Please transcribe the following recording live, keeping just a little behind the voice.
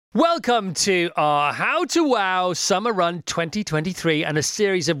Welcome to our How to Wow Summer Run 2023 and a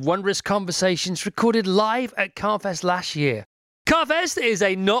series of wondrous conversations recorded live at Carfest last year. Carfest is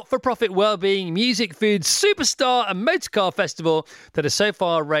a not-for-profit wellbeing, music, food, superstar and motorcar festival that has so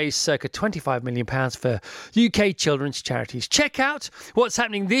far raised circa £25 million for UK children's charities. Check out what's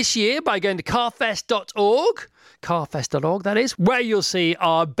happening this year by going to carfest.org. Carfest.org, that is, where you'll see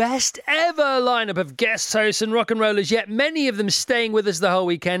our best ever lineup of guest hosts and rock and rollers, yet many of them staying with us the whole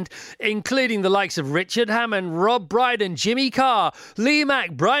weekend, including the likes of Richard Hammond, Rob Brydon, Jimmy Carr, Lee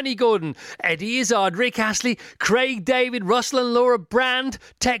Mack, Bryony Gordon, Eddie Izzard, Rick Astley, Craig David, Russell and Laura Brand,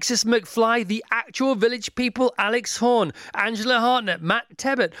 Texas McFly, The Actual Village People, Alex Horn, Angela Hartnett, Matt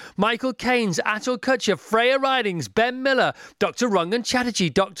Tebbett, Michael Keynes, Atul Kutcher, Freya Ridings, Ben Miller, Dr. Rangan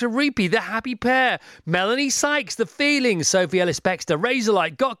Chatterjee, Dr. Reapy, The Happy Pair, Melanie Sykes, The Feelings, Sophie Ellis-Bextor,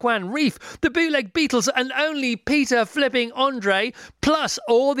 Razorlight, Gokwan, Reef, The Bootleg Beatles, and only Peter Flipping Andre, plus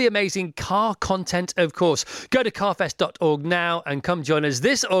all the amazing car content, of course. Go to carfest.org now and come join us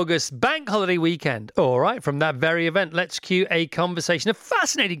this August bank holiday weekend. All right, from that very event, let's cue a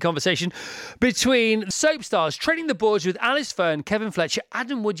fascinating conversation between soap stars trading the boards with Alice Fearne, Kelvin Fletcher,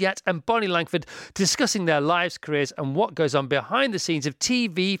 Adam Woodyatt and Bonnie Langford, discussing their lives, careers and what goes on behind the scenes of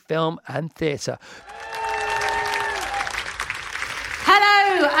TV, film and theatre.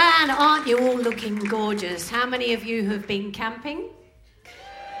 Hello, and aren't you all looking gorgeous? How many of you have been camping?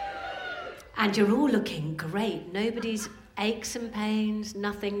 And you're all looking great. Nobody's aches and pains,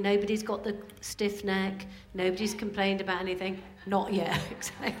 nothing. Nobody's got the stiff neck. Nobody's complained about anything. Not yet,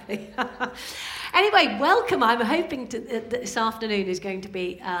 exactly. Anyway, welcome. I'm hoping this afternoon is going to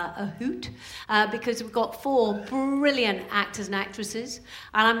be a hoot because we've got four brilliant actors and actresses.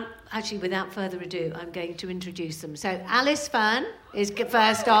 And I'm actually, without further ado, I'm going to introduce them. So Alice Fearne is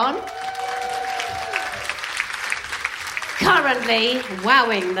first on. Currently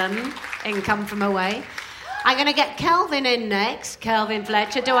wowing them in Come From Away. I'm going to get Kelvin in next. Kelvin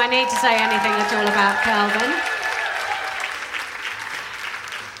Fletcher. Do I need to say anything at all about Kelvin?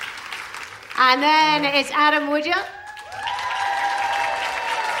 And then it's Adam Woodyatt.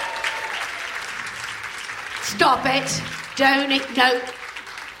 Stop it. Don't it.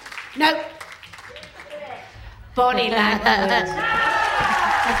 No. Bonnie Langford.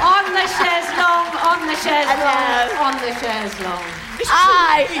 On the chaise longue, on the chaise longue, on the chaise longue.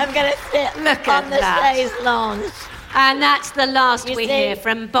 I am going to sit on the chaise longue. And that's the last we hear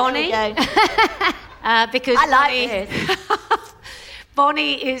from Bonnie. Because I like this.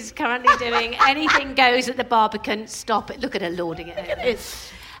 Bonnie is currently doing Anything Goes at the Barbican. Stop it. Look at her lauding it.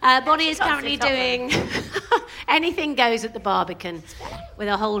 Bonnie is currently doing Anything Goes at the Barbican with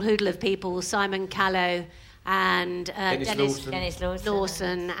a whole hoodle of people. Simon Callow and Dennis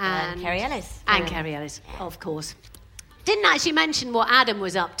Lawson and Kerry Ellis. And Kerry Ellis, of course. Didn't actually mention what Adam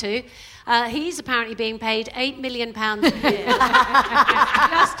was up to. He's apparently being paid £8 million a year.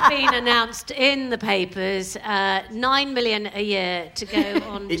 Just been announced in the papers. £9 million a year to go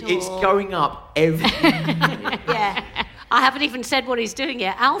on tour. It's going up every year. Yeah. I haven't even said what he's doing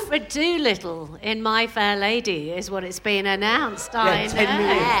yet. Alfred Doolittle in My Fair Lady is what it's been announced. Yeah, I 10 know.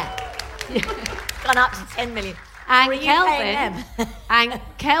 million. It's gone up to 10 million. And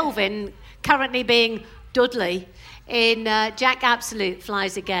Kelvin currently being Dudley in Jack Absolute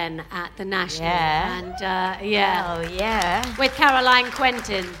Flies Again at the National. Yeah. And, yeah. Oh, yeah. With Caroline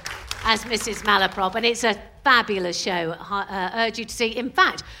Quentin as Mrs. Malaprop. And it's a fabulous show. Urge you to see. In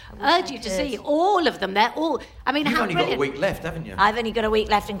fact, urge you to see all of them. They're all... I mean, You've how only brilliant. got a week left, haven't you? I've only got a week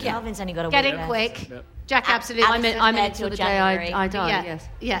left and Kelvin's only got a week Get left. in quick. Yep. Jack Absolute. I'm in it till the day I die, Yeah. yes.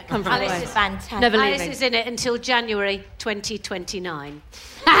 Yeah. Come from Alice away. is fantastic. Never Alice leaving. is in it until January 2029.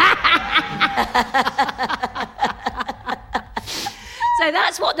 So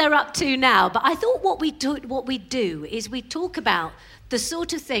that's what they're up to now. But I thought what we do is we talk about the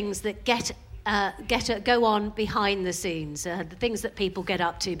sort of things that go on behind the scenes, the things that people get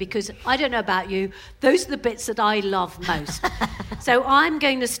up to. Because I don't know about you, those are the bits that I love most. So I'm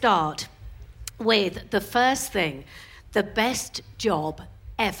going to start with the first thing, the best job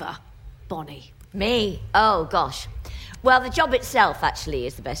ever, Bonnie. Me? Oh, gosh. Well, the job itself actually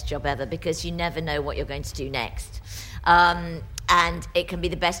is the best job ever because you never know what you're going to do next. And it can be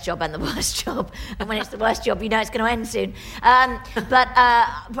the best job and the worst job. And when it's the worst job, you know it's going to end soon.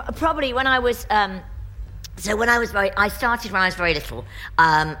 Probably when I was... I started when I was very little.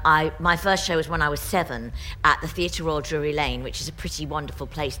 My first show was when I was 7 at the Theatre Royal Drury Lane, which is a pretty wonderful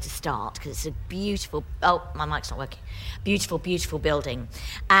place to start because it's a beautiful... Oh, my mic's not working. Beautiful, beautiful building.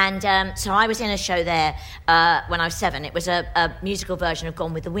 And so I was in a show there when I was 7. It was a musical version of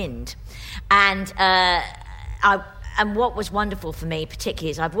Gone with the Wind. And what was wonderful for me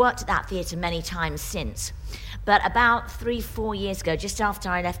particularly is I've worked at that theatre many times since. But about 3-4 years ago, just after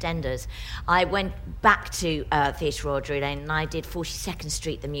I left Enders, I went back to Theatre Royal Drury Lane and I did 42nd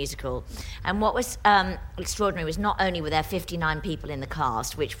Street, the musical. And what was extraordinary was not only were there 59 people in the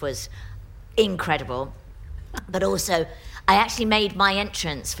cast, which was incredible, but also I actually made my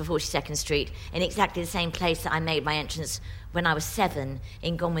entrance for 42nd Street in exactly the same place that I made my entrance when I was 7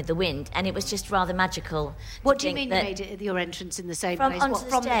 in Gone with the Wind, and it was just rather magical. What do you mean you made it your entrance in the same place? Onto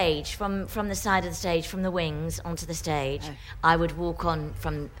the stage, from the side of the stage, from the wings onto the stage. Oh. I would walk on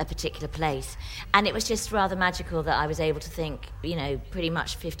from a particular place, and it was just rather magical that I was able to think, pretty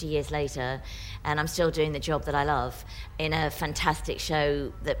much 50 years later, and I'm still doing the job that I love in a fantastic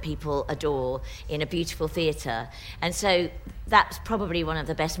show that people adore in a beautiful theatre. And so that's probably one of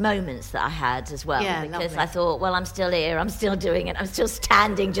the best moments that I had as well, because lovely. I thought, well, I'm still here, I'm still doing it, I'm still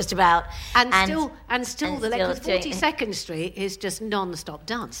standing just about. And still, 42nd Street is just non-stop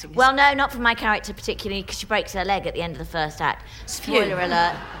dancing. Well, no, not for my character particularly, because she breaks her leg at the end of the first act. Spoiler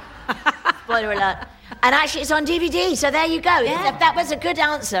alert. Spoiler alert. And actually, it's on DVD, so there you go. Yeah. That was a good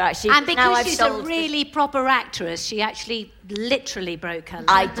answer, actually. And because she's a really proper actress, she actually literally broke her leg.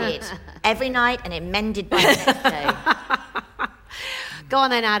 I did. Every night, and it mended by the next day. Go on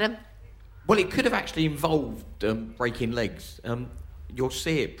then, Adam. Well, it could have actually involved breaking legs. You'll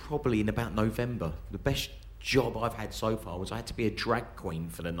see it probably in about November. The best job I've had so far was I had to be a drag queen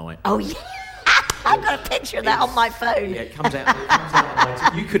for the night. Oh, yeah. I've got a picture of that on my phone. Yeah, it comes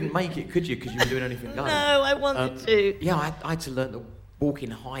out. You couldn't make it, could you? Because you were doing anything going. No, I wanted to. Yeah, I had to learn to walk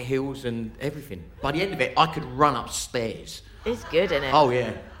in high heels and everything. By the end of it, I could run upstairs. It's good, isn't it? Oh,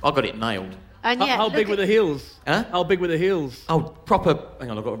 yeah. I got it nailed. And how big were the heels? Huh? How big were the heels? Oh, proper...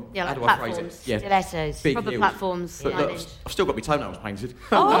 Hang on, I've got... Yeah, how like do I phrase it? Yeah. Stilettos. Big proper heels. platforms. But look, I've still got my toenails painted.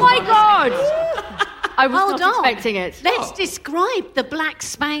 Oh my God! I was not expecting it. Let's describe the black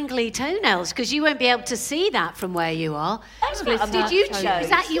spangly toenails, because you won't be able to see that from where you are. Did you choose? Is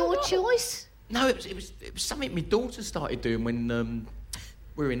that your choice? No, it was something my daughter started doing when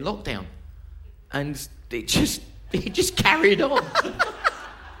we were in lockdown, and it just carried on.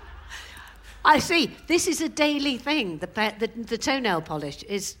 I see. This is a daily thing. The toenail polish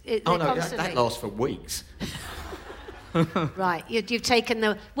is. Oh no, that lasts for weeks. Right, you've taken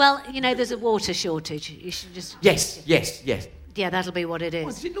the... Well, there's a water shortage. You should just... Yes. Yeah, that'll be what it is.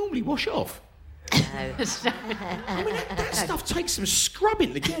 Well, does it normally wash off? No. I mean, that stuff takes some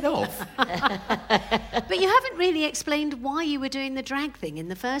scrubbing to get off. But you haven't really explained why you were doing the drag thing in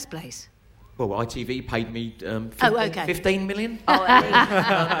the first place. Well, ITV paid me 15 million. Oh,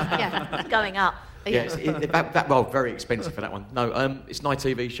 yeah, it's going up. Yes, well, very expensive for that one. No, it's an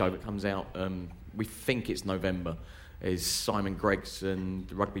ITV show that comes out, we think it's November. Is Simon Greggs and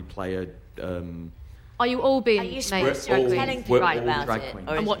the rugby player... Are you all being made telling people about it?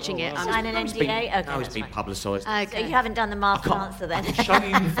 I'm watching it. Sign an NDA? Okay, no, it's been publicised. Okay. So you haven't done the masked dancer then? I can show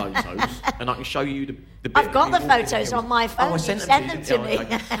you the photos, and I can show you the bit. I've got the photos on my phone. Oh, I sent them to me.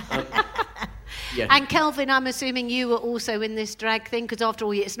 Yeah. And Kelvin, I'm assuming you were also in this drag thing, because after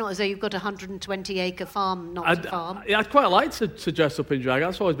all, it's not as though you've got a 120-acre farm not to farm. I'd quite like to dress up in drag.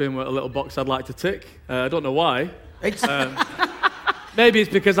 That's always been a little box I'd like to tick. I don't know why. Maybe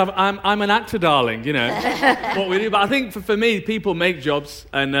it's because I'm an actor, darling, what we do. But I think for me, people make jobs.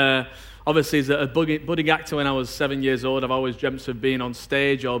 And obviously, as a budding actor when I was 7 years old, I've always dreamt of being on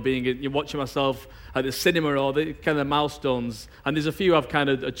stage or watching myself at the cinema or the kind of milestones. And there's a few I've kind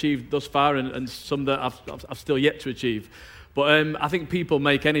of achieved thus far and some that I've still yet to achieve. But I think people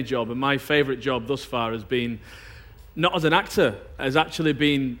make any job. And my favourite job thus far has been, not as an actor, has actually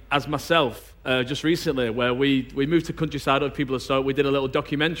been as myself. Just recently, where we moved to countryside, other people saw it, we did a little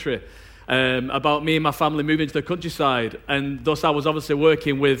documentary about me and my family moving to the countryside, and thus I was obviously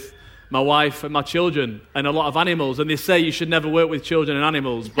working with my wife and my children and a lot of animals, and they say you should never work with children and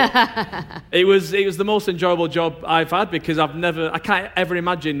animals, but it was the most enjoyable job I've had, because I can't ever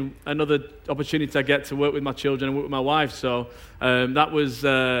imagine another opportunity I get to work with my children and work with my wife. So that was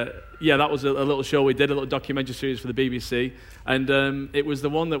a little show we did, a little documentary series for the BBC, and it was the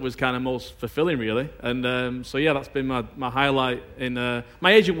one that was kind of most fulfilling, really. And so that's been my highlight. My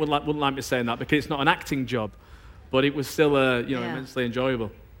agent wouldn't like me saying that, because it's not an acting job, but it was still immensely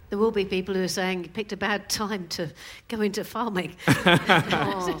enjoyable. There will be people who are saying you picked a bad time to go into farming.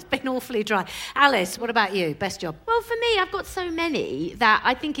 It's been awfully dry. Alice, what about you? Best job? Well, for me, I've got so many that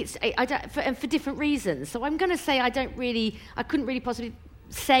I think it's for different reasons. So I'm going to say I couldn't really possibly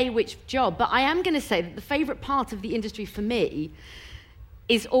say which job, but I am going to say that the favourite part of the industry for me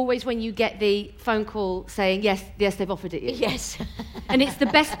is always when you get the phone call saying, yes, they've offered it you. Yes. And it's the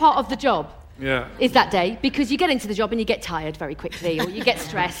best part of the job. is that day, because you get into the job and you get tired very quickly, or you get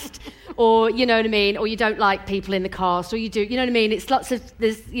stressed, or you know what I mean, or you don't like people in the cast, or you do, you know what I mean. It's lots of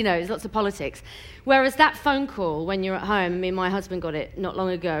there's lots of politics. Whereas that phone call when you're at home, I mean, my husband got it not long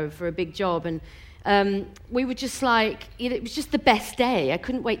ago for a big job, and we were just like, it was just the best day. I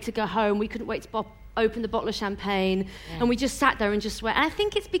couldn't wait to go home. We couldn't wait to open the bottle of champagne, and we just sat there and just went. And I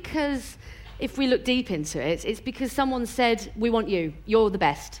think it's because, if we look deep into it, it's because someone said, we want you. You're the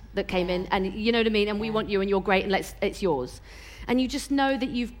best that came in, and you know what I mean, and we want you, and you're great, and it's yours. And you just know that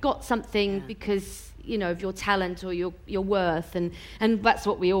you've got something because, you know, of your talent or your worth, and that's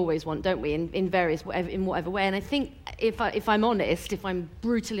what we always want, don't we, in whatever way. And I think if I'm honest, if I'm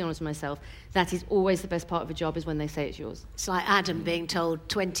brutally honest with myself, that is always the best part of a job, is when they say it's yours. It's like Adam being told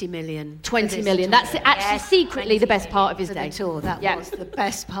 20 million. 20 million. That's actually secretly the best part of his day. Tour. That was the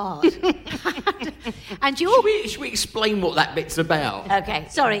best part. And should we explain what that bit's about? Okay.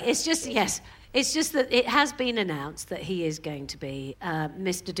 Sorry, it's just, yes. It's just that it has been announced that he is going to be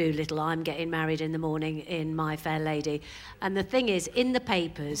Mr. Doolittle. I'm getting married in the morning in My Fair Lady. And the thing is, in the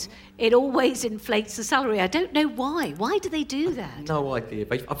papers, it always inflates the salary. I don't know why. Why do they do that? No idea.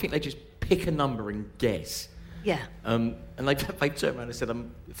 I think they just pick a number and guess. Yeah. And they turned around and said,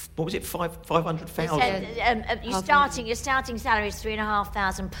 what was it, 500,000? Your starting salary is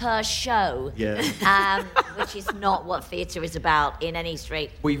 $3,500 per show. Yeah. Which is not what theatre is about in any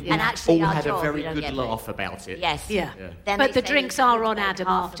straight. We've actually all had a very good laugh about it. Yes. Yeah. Then but the drinks are on Adam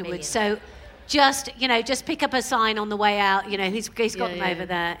afterwards, so just pick up a sign on the way out. You know, he's got them over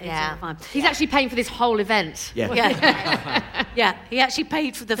there. It's all fine. He's actually paying for this whole event. Yeah. Yeah, he actually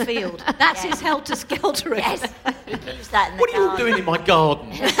paid for the field. That's his helter-skelter. Yes. He keeps that in the What are you all doing in my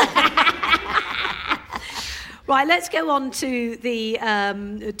garden? Right, let's go on to the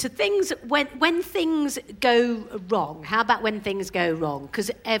to things when things go wrong. How about when things go wrong?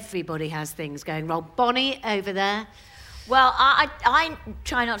 Because everybody has things going wrong. Bonnie over there. Well, I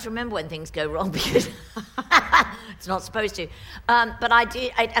try not to remember when things go wrong because it's not supposed to. But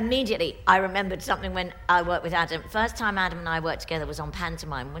immediately I remembered something when I worked with Adam. First time Adam and I worked together was on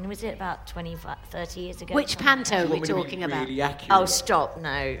pantomime. When was it? About 30 years ago? Which panto are we talking about? Really accurate. Oh, stop.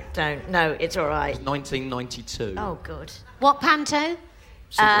 No, don't. No, it's all right. It was 1992. Oh, good. What panto?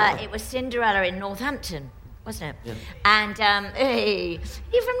 It was Cinderella in Northampton, wasn't it? Yeah. And, hey,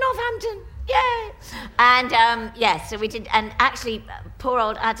 you're from Northampton? Yeah. And so we did, and actually, poor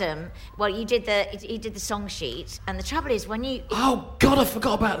old Adam. Well, he did the song sheet, and the trouble is when you. Oh God, I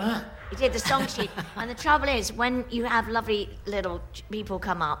forgot about that. He did the song sheet, and the trouble is when you have lovely little people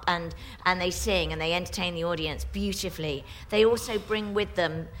come up and they sing and they entertain the audience beautifully, they also bring with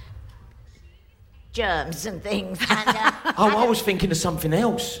them germs and things. And, I was thinking of something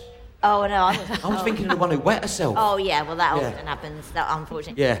else. Oh no! I was thinking of the one who wet herself. Oh yeah, well that often happens. That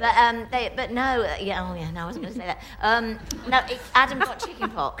unfortunately. Yeah. But no, no, I wasn't going to say that. Adam got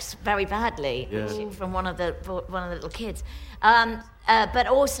chickenpox very badly from one of the little kids. But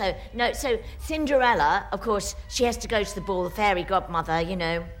also no. So Cinderella, of course, she has to go to the ball. The fairy godmother, you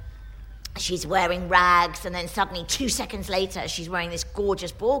know. She's wearing rags, and then suddenly 2 seconds later, she's wearing this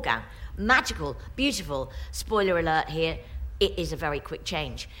gorgeous ball gown. Magical, beautiful. Spoiler alert here. It is a very quick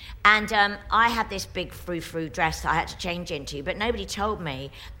change. And I had this big frou-frou dress that I had to change into, but nobody told me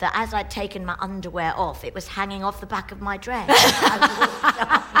that as I'd taken my underwear off, it was hanging off the back of my dress.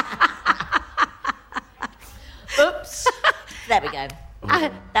 Oops. There we go.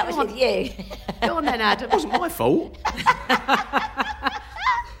 That was with you. Go on then, Adam. It wasn't my fault.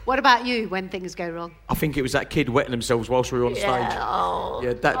 What about you when things go wrong? I think it was that kid wetting themselves whilst we were on stage. Oh.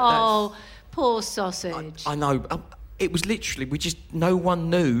 Yeah, that's... poor sausage. I know. It was literally, no one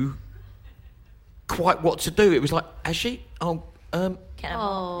knew quite what to do. It was like, has she? Yeah,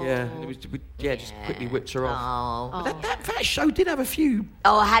 just quickly whipped her off. But that show did have a few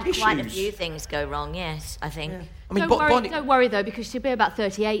I had issues. quite a few things go wrong, yes, I think. Yeah. I mean, don't worry though, because she'll be about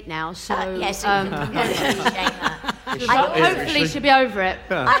 38 now, so... yes, hopefully she'll be over it.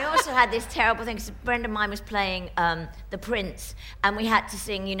 I also had this terrible thing, because a friend of mine was playing The Prince, and we had to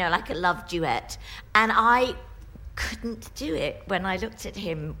sing, like a love duet, and I couldn't do it when I looked at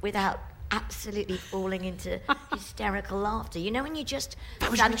him without absolutely falling into hysterical laughter. You know when you just... That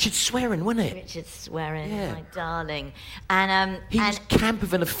was Richard Swearing, wasn't it? Richard Swearing, my darling. And he was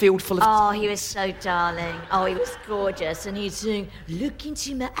camper in a field full of... Oh, he was so darling. Oh, he was gorgeous. And he'd sing, look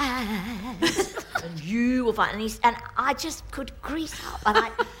into my eyes, and you will find... And I just could grease up.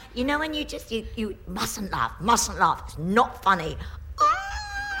 And when you just... You mustn't laugh. It's not funny.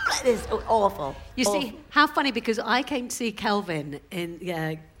 It's awful. You see, how funny, because I came to see Kelvin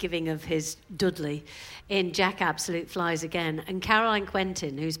in giving of his Dudley in Jack Absolute Flies Again, and Caroline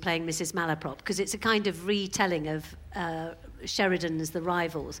Quentin, who's playing Mrs. Malaprop, because it's a kind of retelling of Sheridan's The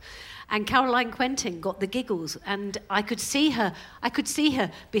Rivals. And Caroline Quentin got the giggles, and I could see her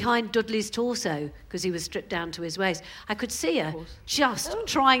behind Dudley's torso, because he was stripped down to his waist. I could see her just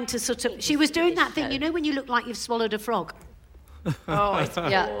trying to sort of... She was doing that thing, you know, when you look like you've swallowed a frog. Oh, it's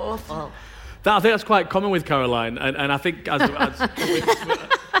awful. I think that's quite common with Caroline, and I think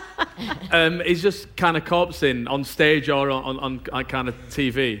he's just kind of corpsing on stage or on kind of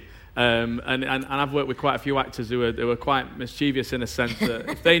TV. And I've worked with quite a few actors who are quite mischievous in a sense that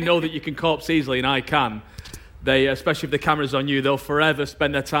if they know that you can corpse easily, and I can, they, especially if the camera's on you, they'll forever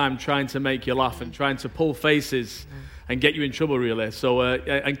spend their time trying to make you laugh and trying to pull faces and get you in trouble, really. So,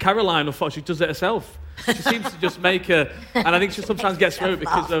 and Caroline, unfortunately, does it herself. She seems to just make and I think she sometimes gets through it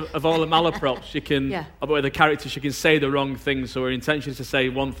because of all the malaprops. She can, about the character, she can say the wrong thing, so her intention is to say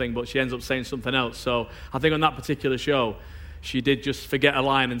one thing, but she ends up saying something else. So I think on that particular show, she did just forget a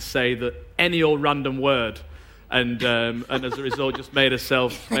line and say that any old random word, and as a result, just made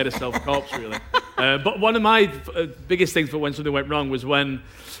herself corpse, really. But one of my biggest things for when something went wrong was when,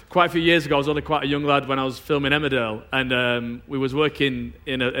 quite a few years ago, I was only quite a young lad when I was filming Emmerdale, and we was working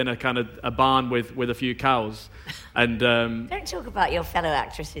in a kind of a barn with a few cows, and don't talk about your fellow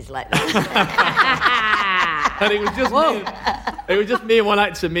actresses like that. and it was just me and one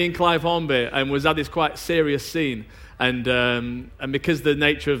actor, me and Clive Hornby, and was had this quite serious scene. And because the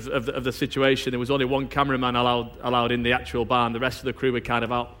nature of the situation, there was only one cameraman allowed in the actual barn. The rest of the crew were kind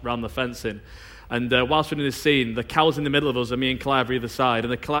of out round the fencing. And whilst we're in this scene, the cow's in the middle of us, and me and Clive are either side,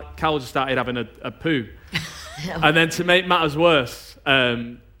 and the cow just started having a poo. And then to make matters worse,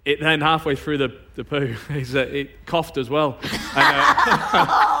 it then halfway through the poo, it coughed as well.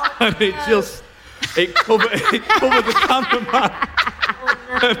 And it covered the cameraman. Oh,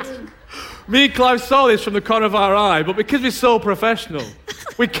 no. Me and Clive saw this from the corner of our eye, but because we're so professional,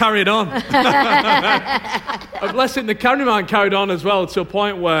 we carried on. And bless him, the cameraman carried on as well, to a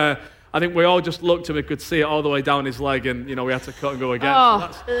point where I think we all just looked and we could see it all the way down his leg, and we had to cut and go again. Oh.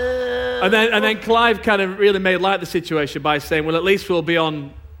 So and then Clive kind of really made light of the situation by saying, well, at least it'll be all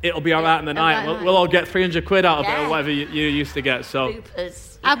right in the night. We'll all get 300 quid out of it, or whatever you used to get. So.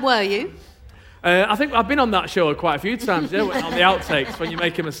 And were you? I think I've been on that show quite a few times, on the outtakes. When you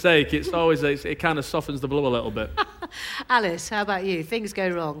make a mistake, it kind of softens the blow a little bit. Alice, how about you? Things go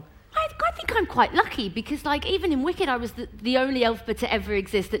wrong. I think I'm quite lucky because, even in Wicked, I was the only Elphaba to ever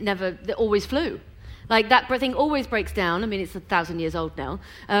exist that always flew. Like, that thing always breaks down. I mean, it's 1,000 years old now.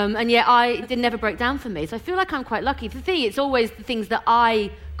 And yet it never broke down for me. So I feel like I'm quite lucky. For me, it's always the things that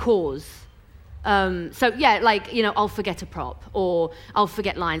I cause. I'll forget a prop or I'll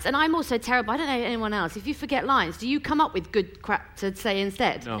forget lines. And I'm also terrible. I don't know anyone else. If you forget lines, do you come up with good crap to say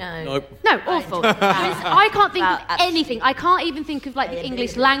instead? No. Nope. No, awful. I can't think of anything. I can't even think of the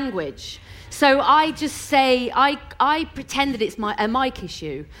English language. So I just say, I pretend that it's a mic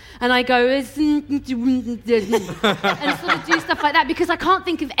issue. And I go, and sort of do stuff like that because I can't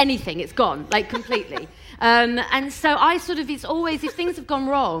think of anything. It's gone, completely. And so it's always, if things have gone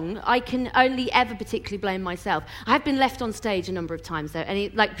wrong, I can only ever particularly blame myself. I have been left on stage a number of times, though.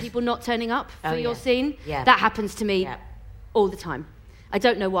 People not turning up for your scene. Yeah. That happens to me all the time. I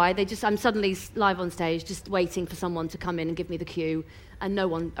don't know why. I'm suddenly live on stage, just waiting for someone to come in and give me the cue, and no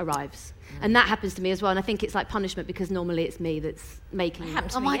one arrives. And that happens to me as well, and I think it's like punishment because normally it's me that's making it.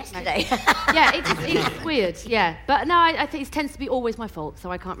 Happened to me yesterday. Yeah, it's weird, yeah. But no, I think it tends to be always my fault, so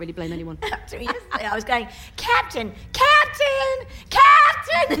I can't really blame anyone. To me yesterday, I was going, Captain!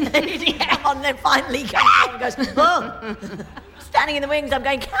 And then finally comes on and goes, oh! Standing in the wings, I'm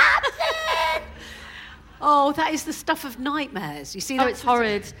going, Captain! Oh, that is the stuff of nightmares. You see that? Oh, it's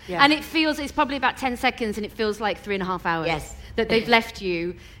horrid. Yeah. And it's probably about 10 seconds and it feels like 3.5 hours. Yes. That they've left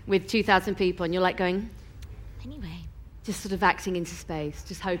you with 2,000 people and you're going, anyway. Just sort of acting into space,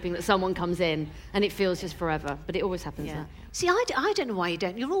 just hoping that someone comes in and it feels just forever. But it always happens that. See, I don't know why you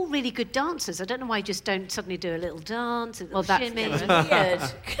don't. You're all really good dancers. I don't know why you just don't suddenly do a little dance, a little shimmy. Weird.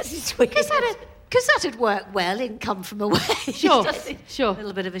 Because it's weird. Because that'd work well in Come From Away. Sure. A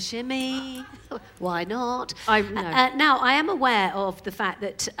little bit of a shimmy. Why not? No. Now, I am aware of the fact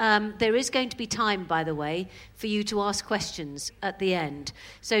that there is going to be time, by the way, for you to ask questions at the end.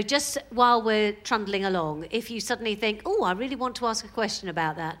 So just while we're trundling along, if you suddenly think, oh, I really want to ask a question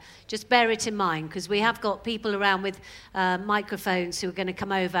about that, just bear it in mind, because we have got people around with microphones who are going to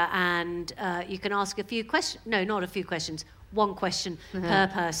come over and you can ask a few questions. No, not a few questions. one question per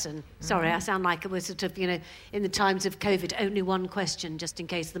person. Sorry, I sound like it was sort of, in the times of COVID, only one question, just in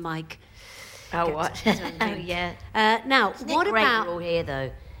case the mic. Oh, what? Oh, yeah. Now, Isn't what it great about? we're all here,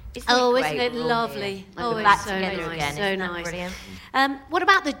 though? Isn't it lovely? Oh, We're it's back so together nice, again. so Isn't that nice. brilliant? What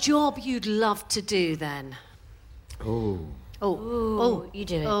about the job you'd love to do then? Oh, you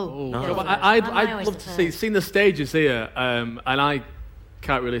do it. I'd love to see the stages here, and I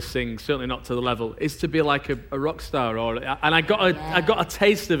can't really sing, certainly not to the level, is to be like a rock star. And I got a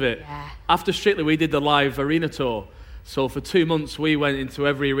taste of it. After Strictly, we did the live arena tour. So for 2 months, we went into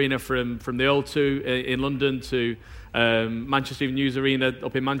every arena from the O2 in London to Manchester News Arena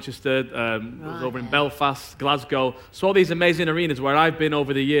up in Manchester, was over in Belfast, Glasgow. So all these amazing arenas where I've been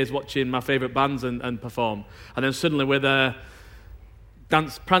over the years watching my favourite bands and perform. And then suddenly we're there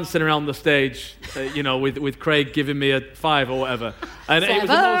prancing around the stage, with Craig giving me a 5 or whatever. And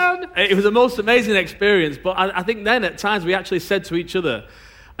it was the most amazing experience. But I think then at times we actually said to each other,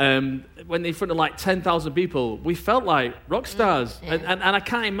 when in front of like 10,000 people, we felt like rock stars. And I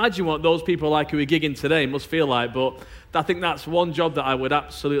can't imagine what those people like who are gigging today must feel like, but I think that's one job that I would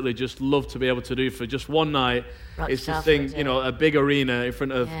absolutely just love to be able to do for just one night, is to sing, a big arena in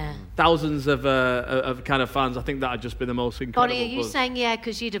front of thousands of kind of fans. I think that would just be the most incredible. Bonnie, are you saying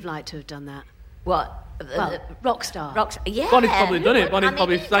because you'd have liked to have done that? What? Rock star. Yeah. Bonnie's probably done it. Bonnie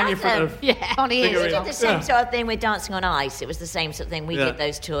probably sang in front of... Bonnie is. We did the same sort of thing with Dancing on Ice. It was the same sort of thing. We did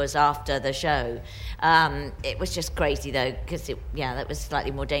those tours after the show. It was just crazy, though, because, that was slightly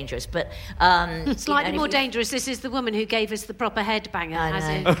more dangerous. But slightly more dangerous. This is the woman who gave us the proper headbanger, as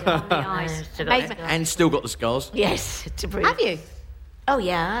in on the ice. And still got the scars. Yes. Have you? Oh,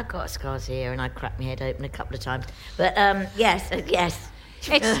 yeah, I've got scars here, and I cracked my head open a couple of times. But, yes.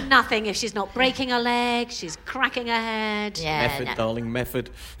 It's nothing if she's not breaking her leg, she's cracking her head. Yeah, method, darling,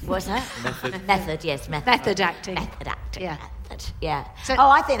 method. What's that? Method, yes, method. Method acting. Method acting. Yeah. Method, yeah. So,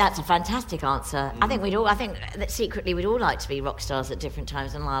 I think that's a fantastic answer. I think that secretly we'd all like to be rock stars at different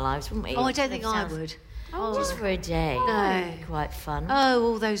times in our lives, wouldn't we? Oh, I don't think I would. Just for a day. No. Quite fun. Oh,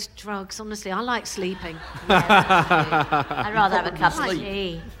 all those drugs. Honestly, I like sleeping. I'd rather have a cup of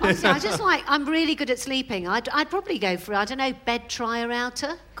tea. Honestly, I'm really good at sleeping. I'd probably go for, I don't know, bed trier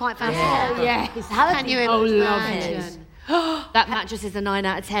outer. Quite fancy. Yes. Can you imagine? That mattress is a 9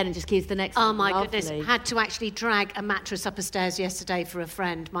 out of 10 and just keeps the next Oh, one. my Lovely. goodness. Had to actually drag a mattress up the stairs yesterday for a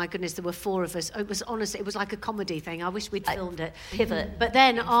friend. My goodness, there were 4 of us. It was like a comedy thing. I wish we'd filmed it. Pivot. But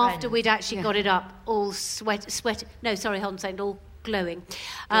then after we'd actually got it up, all sweat. No, sorry, hold on a second, all glowing.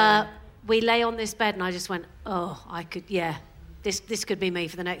 We lay on this bed and I just went, this could be me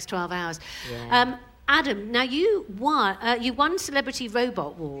for the next 12 hours. Yeah. Adam, now you won Celebrity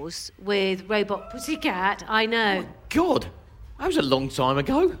Robot Wars with Robot Pussycat, I know. Oh, God, that was a long time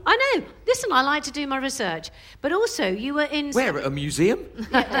ago. I know. Listen, I like to do my research. But also, you were in... Where, at a museum?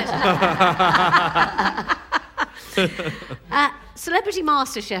 Celebrity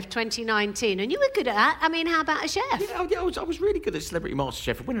MasterChef 2019, and you were good at that. I mean, how about a chef? Yeah, I was really good at Celebrity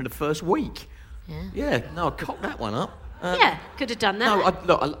MasterChef. I won in the first week. Yeah, no, I cocked that one up. Could have done that.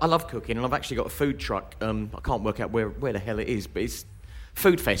 No, I love cooking, and I've actually got a food truck. I can't work out where the hell it is, but it's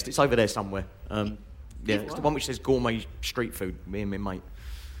Food Fest. It's over there somewhere. It's the one which says gourmet street food. Me and my mate.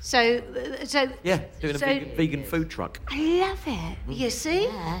 So doing a vegan food truck. I love it. You see?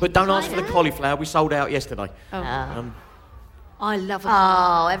 Yeah. But don't ask for the cauliflower. We sold out yesterday. I love it.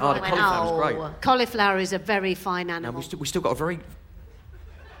 Oh, everyone the went, cauliflower's great. Cauliflower is a very fine animal. We still got a very...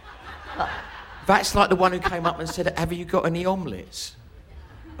 That's like the one who came up and said, "Have you got any omelettes?"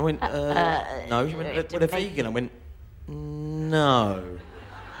 I went, "No." She went, "Well, they're vegan." I went, "No."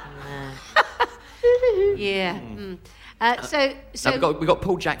 Yeah. We got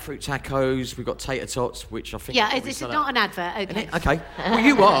pulled jackfruit tacos. We've got tater tots, which I think... Yeah, this is not an advert, okay. Okay. Well,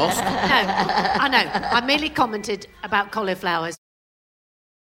 you asked. No, I know. I merely commented about cauliflowers.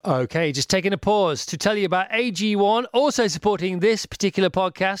 Okay, just taking a pause to tell you about AG1, also supporting this particular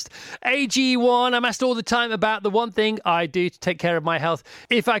podcast. AG1, I'm asked all the time about the one thing I do to take care of my health.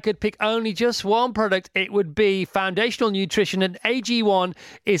 If I could pick only just one product, it would be foundational nutrition, and AG1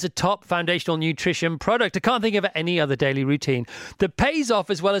 is a top foundational nutrition product. I can't think of any other daily routine that pays off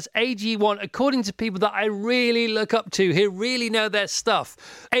as well as AG1, according to people that I really look up to, who really know their stuff.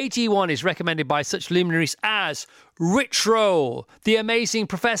 AG1 is recommended by such luminaries as Rich Roll, the amazing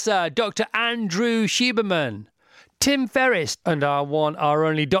Professor Dr. Andrew Schieberman, Tim Ferriss, and our one, our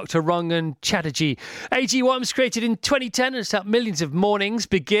only Dr. Rangan Chatterjee. AG1 was created in 2010 and it's helped millions of mornings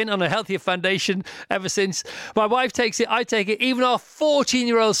begin on a healthier foundation ever since. My wife takes it, I take it, even our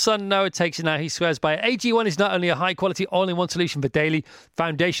 14-year-old son Noah takes it now. He swears by it. AG1 is not only a high-quality all-in-one solution for daily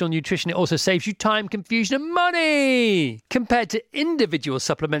foundational nutrition, it also saves you time, confusion and money compared to individual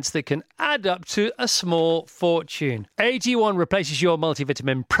supplements that can add up to a small fortune. AG1 replaces your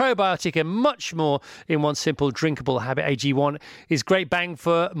multivitamin, probiotic and much more in one simple drinkable habit. AG1 is great bang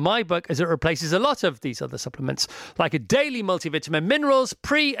for my buck as it replaces a lot of these other supplements like a daily multivitamin, minerals,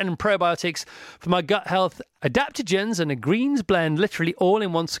 pre and probiotics for my gut health, adaptogens and a greens blend, literally all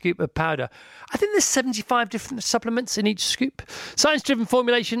in one scoop of powder. I think there's 75 different supplements in each scoop. Science-driven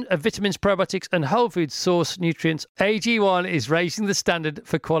formulation of vitamins, probiotics and whole food source nutrients. AG1 is raising the standard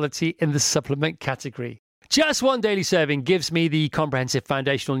for quality in the supplement category. Just one daily serving gives me the comprehensive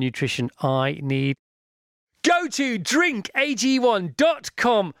foundational nutrition I need. Go to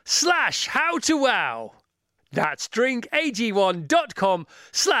drinkag1.com/howtowow. That's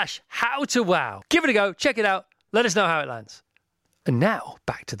drinkag1.com/howtowow. Give it a go, check it out, let us know how it lands. And now,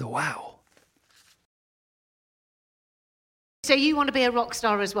 back to the wow. So you want to be a rock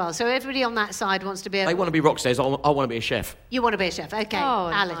star as well. So everybody on that side wants to be a... They want to be rock stars. I want to be a chef. You want to be a chef. OK. Oh,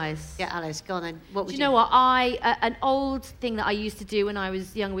 Alice. nice. Yeah, Alice, go on then. What would Do you know what? An old thing that I used to do when I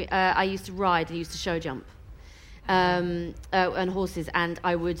was young, I used to ride. I used to show jump. And horses, and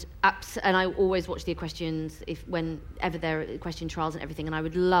I would and I always watch the equestrians whenever there are equestrian trials and everything, and I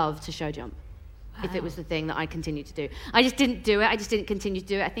would love to show jump if it was the thing that I continued to do. I just didn't do it. I just didn't continue to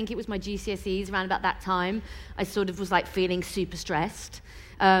do it. I think it was my GCSEs around about that time. I sort of was like feeling super stressed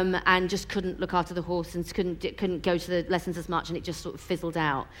and just couldn't look after the horse and couldn't go to the lessons as much, and it just sort of fizzled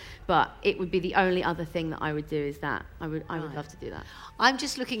out. But it would be the only other thing that I would do is that. I would love to do that. I'm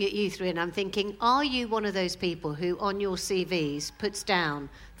just looking at you three and I'm thinking, are you one of those people who on your CVs puts down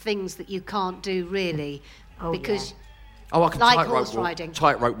things that you can't do really because... Yeah. Oh, I can like horse riding.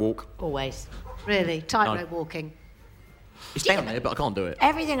 Tightrope walk. Always. Really? Tightrope walking. It's down there, but I can't do it.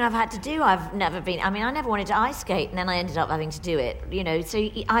 Everything I've had to do, I've never been... I mean, I never wanted to ice skate, and then I ended up having to do it, you know, so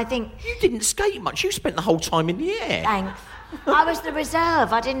I think... You didn't skate much. You spent the whole time in the air. Thanks. I was the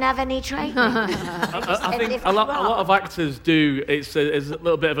reserve. I didn't have any training. I think a lot of actors do. It's a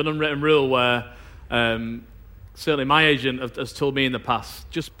little bit of an unwritten rule where certainly my agent has told me in the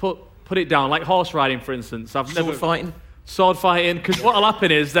past, just put it down, like horse riding, for instance. Sword fighting, because what'll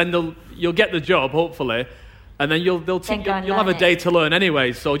happen is then you'll get the job, hopefully, and then you'll have a day to learn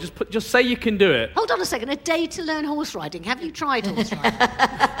anyway. So just say you can do it. Hold on a second. A day to learn horse riding. Have you tried horse riding?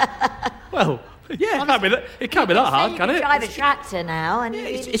 Well, yeah, it can't be that hard, can it? You can drive a tractor now, and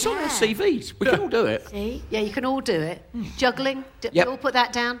it's on our CVs. We can all do it. See? Yeah, you can all do it. Juggling. Yep. You all put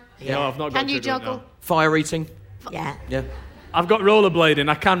that down. Yeah. No, I've not got. Can you juggle? No. Fire eating. Yeah. Yeah. I've got rollerblading.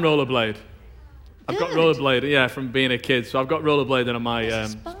 I can rollerblade. I've got Good. rollerblading, yeah, from being a kid. So I've got rollerblading on my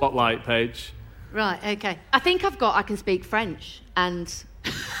Spotlight page. Right, okay. I think I can speak French, and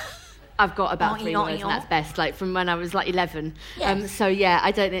I've got about 3 words, and that's best, like from when I was like 11. Yes. So yeah,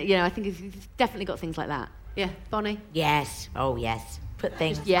 I don't know, I think it's definitely got things like that. Yeah, Bonnie? Yes. Oh, yes. Put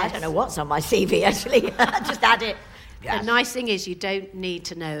things... Yes. I don't know what's on my CV, actually. Just add it. The nice thing is you don't need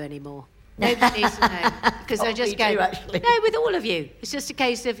to know anymore. Nobody needs to know. Because they just go... actually. No, with all of you. It's just a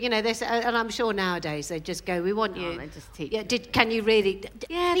case of, they say, and I'm sure nowadays they just go, we want you... They just teach. Yeah, can you really...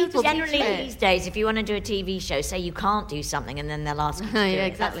 Yeah, people Generally, teach it. these days, if you want to do a TV show, say you can't do something, and then they'll ask you to do Yeah, it.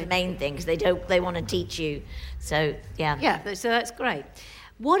 exactly. That's the main thing, because they want to teach you. So, yeah. Yeah, so that's great.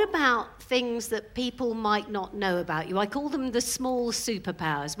 What about things that people might not know about you? I call them the small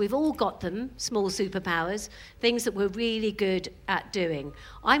superpowers. We've all got them, small superpowers, things that we're really good at doing.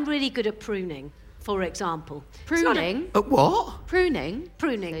 I'm really good at pruning, for example. Pruning? At what? Pruning?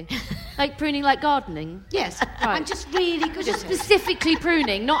 Pruning. Like pruning like gardening? Yes, Right. I'm just really good at it. Specifically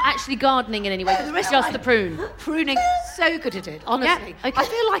pruning, not actually gardening in any way, just the prune. Pruning, so good at it, honestly. Yeah, okay. I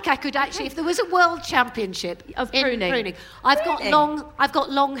feel like I could actually, if there was a world championship Of in pruning. I've got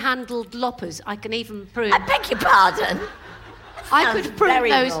long-handled loppers. I can even prune. I beg your pardon. I could Sounds prune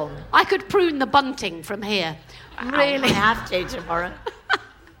very those. long. I could prune the bunting from here. Really? I have to tomorrow.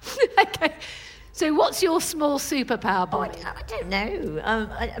 Okay. So what's your small superpower, Oh, Bonnie? I don't know.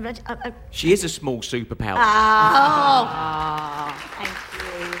 She is a small superpower. Thank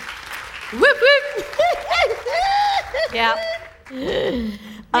you. Whoop, whoop. Yeah.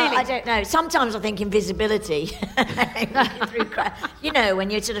 I don't know. Sometimes I think invisibility.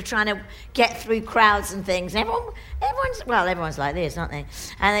 When you're sort of trying to get through crowds and things. Everyone's like this, aren't they?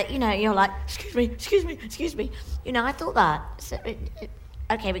 And, you're like, excuse me. I thought that. So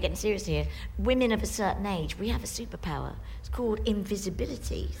okay, we're getting serious here. Women of a certain age, we have a superpower. It's called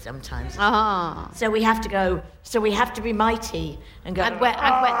invisibility sometimes. So we have to go. So we have to be mighty and go. And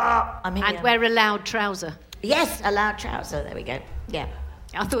wear a loud trouser. Yes, a loud trouser. There we go. Yeah.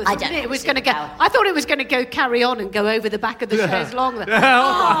 I thought it was going to go. I thought it was going to go carry on and go over the back of the chaise longer.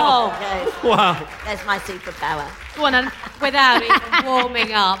 Okay. Wow. There's my superpower. Go on, Adam. Without even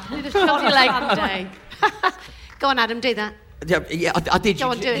warming up. Do the shoddy leg Sunday. Go on, Adam. Do that. Yeah, I did.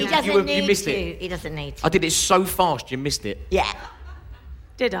 Go on, do it. He now. doesn't need you missed to. it. He doesn't need to. I did it so fast, you missed it. Yeah.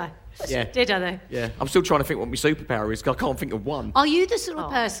 Did I? Yeah. Did I though? Yeah. I'm still trying to think what my superpower is, 'cause I can't think of one. Are you the sort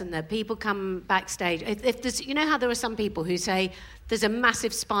of person that people come backstage? If there's, you know how there are some people who say, "There's a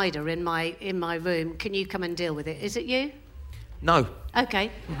massive spider in my room. Can you come and deal with it?" Is it you? No.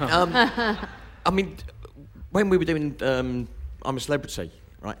 Okay. I mean, when we were doing I'm a Celebrity,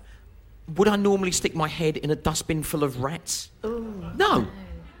 right? Would I normally stick my head in a dustbin full of rats? Ooh. No.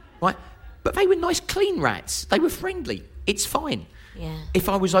 Right? But they were nice, clean rats. They were friendly. It's fine. Yeah. If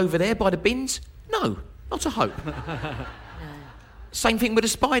I was over there by the bins, no, not a hope. Same thing with the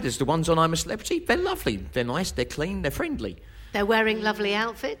spiders. The ones on I'm a Celebrity, they're lovely. They're nice, they're clean, they're friendly. They're wearing lovely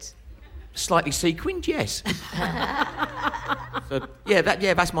outfits. Slightly sequined, yes. So,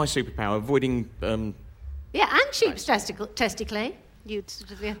 that's my superpower, avoiding... Yeah, and sheep's testicle. You'd sort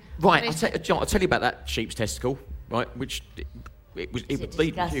of, yeah. Right, I'll tell you about that sheep's testicle, right, which... It was bleeding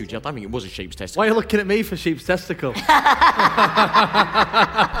disgusting? huge. I don't think it was a sheep's testicle. Why are you looking at me for sheep's testicle? I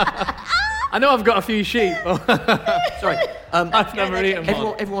know I've got a few sheep. Sorry. I've never eaten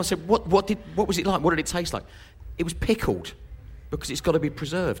one. Everyone said, what was it like? What did it taste like? It was pickled because it's got to be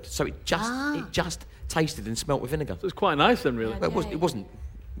preserved. So it just tasted and smelt with vinegar. So it's quite nice then, really. Well, it wasn't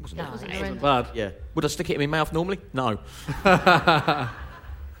Bad. Yeah. Would I stick it in my mouth normally? No.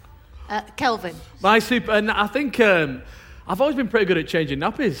 Kelvin. My super... And I think I've always been pretty good at changing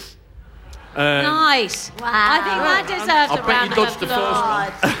nappies. Nice. Wow. I think that deserves a round of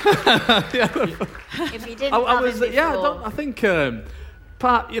applause. If you didn't have it before. I think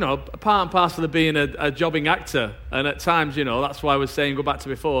part and parcel of being a jobbing actor, and at times, that's why I was saying, go back to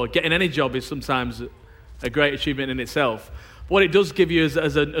before, getting any job is sometimes a great achievement in itself. But what it does give you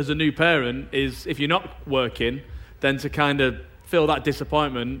as a new parent is, if you're not working, then to kind of feel that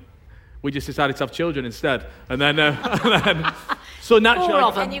disappointment, we just decided to have children instead. And then so naturally,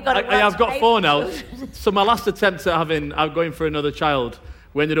 I've got 4 now. So my last attempt at going for another child,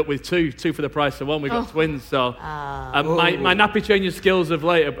 we ended up with two for the price of one. We got twins. So my nappy changing skills of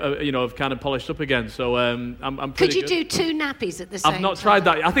late, have kind of polished up again. So I'm pretty Could you good. do 2 nappies at the same time? I've not tried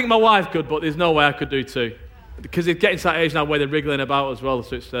that. I think my wife could, but there's no way I could do 2. Because it's getting to that age now where they're wriggling about as well.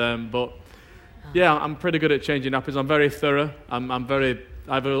 So it's, yeah, I'm pretty good at changing nappies. I'm very thorough. I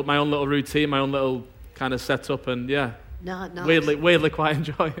have my own little routine, my own little kind of setup, and yeah, nice. weirdly quite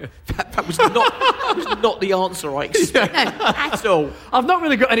enjoy it. That was not the answer I expected at all. I've not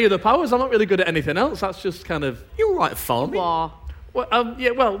really got any other powers. I'm not really good at anything else. That's just kind of... You're all right at farming.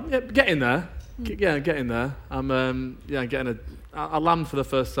 Well, getting there. Getting there. I'm getting a lamb for the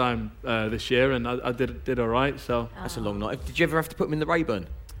first time this year, and I did all right. So that's a long night. Did you ever have to put them in the Rayburn?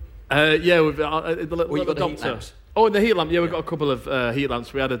 With the little the heat doctor. lamps? Oh, in the heat lamp, yeah, we've got a couple of heat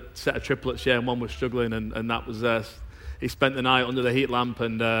lamps. We had a set of triplets, and one was struggling, and that was he spent the night under the heat lamp,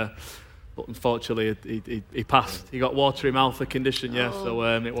 and but unfortunately he passed. He got watery mouth, a condition, so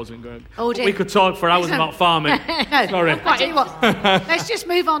it wasn't going. Oh, dear. We could talk for hours about farming. Sorry. I tell you what, let's just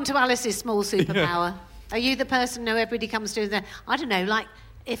move on to Alice's small superpower. Are you the person who everybody comes to? I don't know, like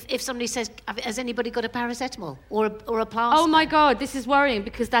if somebody says, has anybody got a paracetamol or a plaster? Oh my God, this is worrying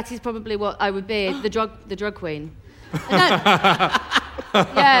because that is probably what I would be, the drug queen. No.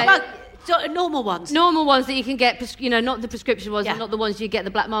 Yeah. Well, so, normal ones. Normal ones that you can get, not the prescription ones, Yeah. and not the ones you get the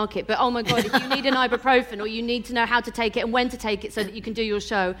black market. But oh my God, if you need an ibuprofen or you need to know how to take it and when to take it so that you can do your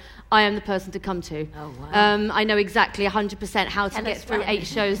show, I am the person to come to. Oh, wow. I know exactly 100% how to get through 8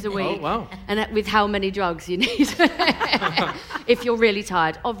 shows a week. Oh, wow. And with how many drugs you need. If you're really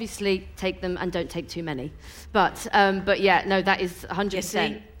tired. Obviously, take them and don't take too many. But yeah, no, that is 100%. You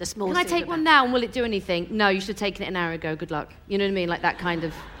see, the small Can I take one now and will it do anything? No, you should have taken it an hour ago. Good luck. You know what I mean? Like that kind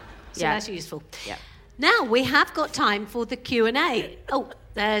of... So yeah. that's useful. Yeah. Now we have got time for the Q&A. Oh,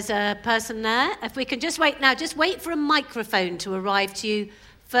 there's a person there. If we can just wait now, just wait for a microphone to arrive to you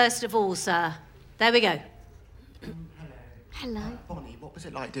first of all, sir. There we go. Hello. Bonnie, what was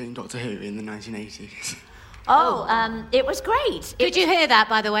it like doing Doctor Who in the 1980s? Oh, it was great. Did you hear that,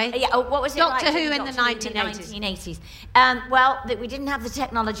 by the way? Yeah, what was it Doctor like Who doing in the Doctor Who 1980s? 1980s? We didn't have the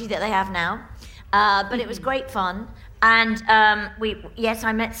technology that they have now, but it was great fun. And I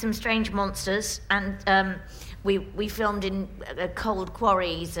met some strange monsters, and we filmed in cold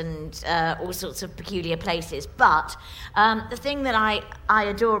quarries and all sorts of peculiar places. But the thing that I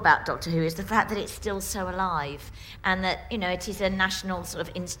adore about Doctor Who is the fact that it's still so alive, and that, you know, it is a national sort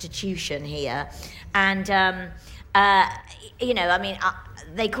of institution here. And you know, I mean,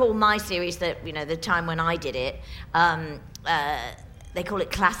 they call my series, that, you know, the time when I did it, they call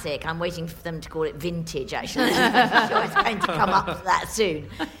it classic. I'm waiting for them to call it vintage, actually. I'm sure it's going to come up for that soon.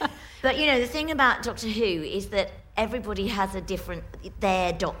 But, you know, the thing about Doctor Who is that everybody has a different,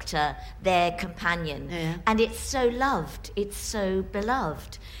 their doctor, their companion. Yeah. And it's so loved. It's so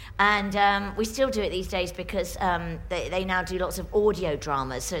beloved. And we still do it these days because they now do lots of audio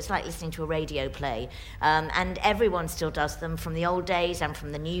dramas, so it's like listening to a radio play. And everyone still does them, from the old days and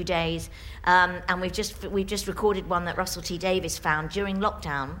from the new days. And we've just recorded one that Russell T Davies found during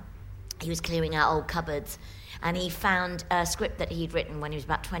lockdown. He was clearing out old cupboards, and he found a script that he'd written when he was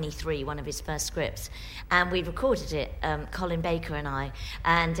about 23, one of his first scripts. And we recorded it, Colin Baker and I,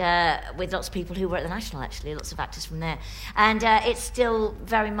 and with lots of people who were at the National, actually, lots of actors from there. And it's still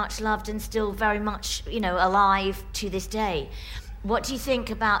very much loved and still very much, you know, alive to this day. What do you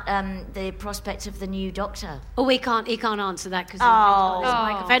think about the prospect of the new Doctor? Oh, he can't answer that because he's got his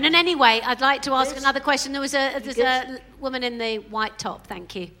microphone. And anyway, I'd like to ask another question. There's a woman in the white top.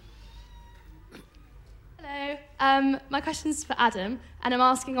 Thank you. Hello. My question's for Adam, and I'm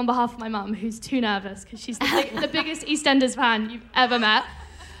asking on behalf of my mum, who's too nervous because she's the biggest EastEnders fan you've ever met.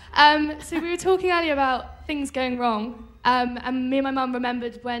 So we were talking earlier about things going wrong, and me and my mum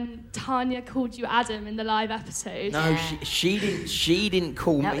remembered when Tanya called you Adam in the live episode. No, she didn't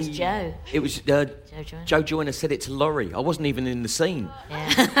call me. That was Joe. It was Joe Joyner said it to Laurie. I wasn't even in the scene.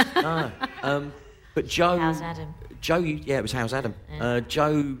 Yeah. No. But Joe... How's Adam? Joe, it was How's Adam. Yeah.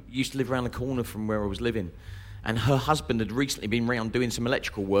 Joe used to live around the corner from where I was living, and her husband had recently been round doing some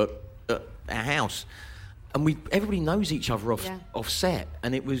electrical work at our house, and everybody knows each other off set,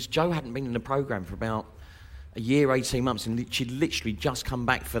 and it was Joe hadn't been in the programme for about a year, 18 months, and she'd literally just come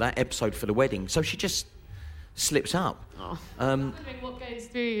back for that episode for the wedding, so she just slips up. Oh. I'm wondering what goes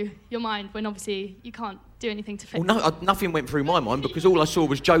through your mind when obviously you can't do anything to fix it. Well, no, nothing went through my mind because all I saw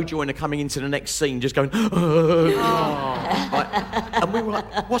was Joe Joyner coming into the next scene just going, and we were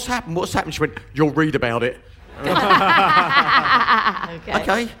like, what's happened? What's happened? She went, you'll read about it.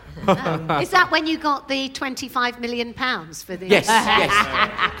 Okay. Is that when you got the £25 million for the... Yes.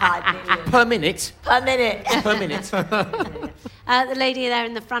 5 million. Per minute. Per minute. Per minute. The lady there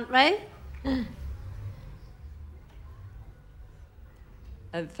in the front row.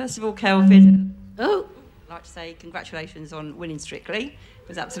 First of all, Kelvin, Oh. I'd like to say congratulations on winning Strictly. It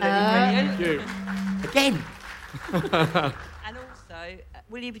was absolutely brilliant. Thank you. Again. And also,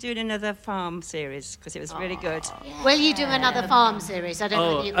 will you be doing another farm series? Because it was really good. Yeah. Will you do another farm series? I don't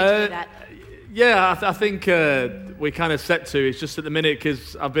know if you can do that. Yeah, I think we kind of set to. It's just at the minute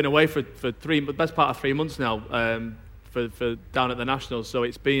because I've been away for the best part of 3 months now for down at the Nationals. So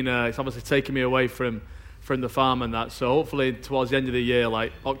it's been it's obviously taken me away from the farm and that. So hopefully towards the end of the year,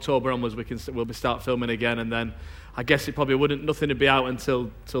 like October onwards, we'll start filming again, and then I guess it probably nothing would be out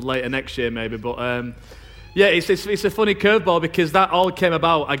until later next year maybe. But yeah, it's a funny curveball because that all came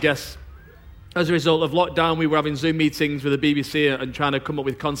about, I guess, as a result of lockdown. We were having Zoom meetings with the BBC and trying to come up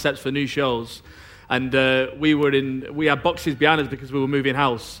with concepts for new shows. And we had boxes behind us because we were moving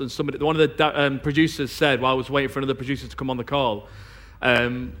house. And one of the producers said, while I was waiting for another producer to come on the call,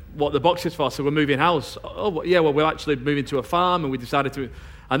 what the box is for. So we're moving house. Oh, yeah, well, we're actually moving to a farm, and we decided to...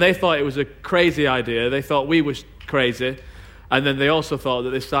 And they thought it was a crazy idea. They thought we were crazy. And then they also thought that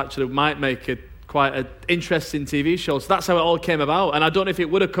this actually might make it quite an interesting TV show. So that's how it all came about. And I don't know if it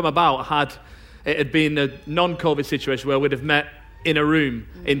would have come about had it had been a non-COVID situation where we'd have met in a room,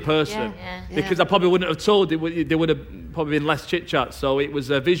 in person. Yeah. Because I probably wouldn't have told, there would have probably been less chit-chat. So it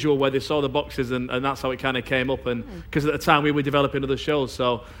was a visual where they saw the boxes, and that's how it kind of came up. And because at the time we were developing other shows.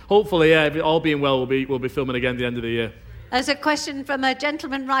 So hopefully, yeah, all being well, we'll be filming again at the end of the year. There's a question from a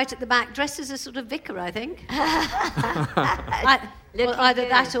gentleman right at the back, dressed as a sort of vicar, I think. Either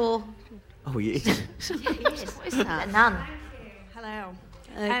that or... Oh, yes. What is that? A nun. Hello.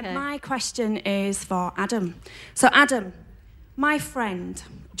 Okay. My question is for Adam. So, Adam, my friend,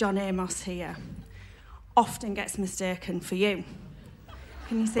 John Amos here, often gets mistaken for you.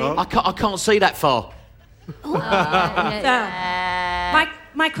 Can you see? I can't see that far.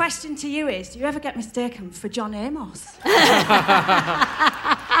 My question to you is, do you ever get mistaken for John Amos? And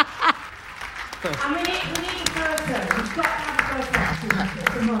we need a person. We've got to have a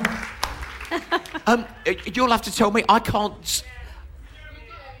person. You'll have to tell me. I can't...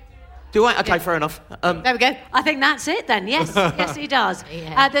 Do I? Okay, fair enough. There we go. I think that's it then. Yes, yes, he does.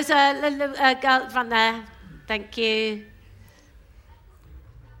 Yeah. There's a girl front there. Thank you.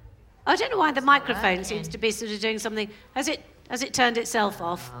 I don't know why the microphone seems to be sort of doing something. Has it turned itself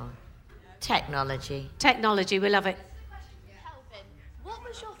off? Oh. Technology. Technology, we love it. Kelvin, what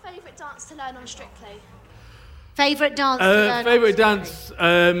was your favourite dance to learn on Strictly? Favourite dance to learn? Favourite dance?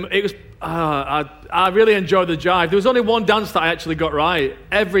 It was. I really enjoyed the jive. There was only one dance that I actually got right.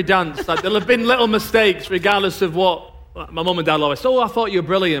 Every dance, there'll have been little mistakes, regardless of what. My mum and dad always say, I thought you were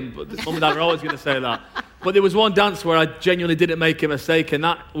brilliant, but mum and dad are always going to say that. But there was one dance where I genuinely didn't make a mistake, and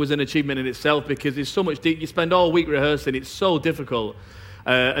that was an achievement in itself, because there's so much you spend all week rehearsing, it's so difficult.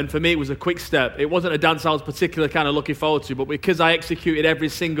 And for me, it was a quick step. It wasn't a dance I was particularly kind of looking forward to, but because I executed every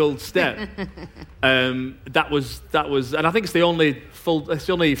single step, that was, and I think it's the only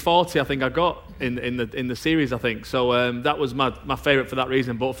 40 I think I got in the series, I think. So that was my favourite for that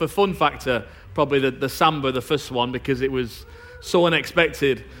reason. But for fun factor, probably the samba, the first one, because it was so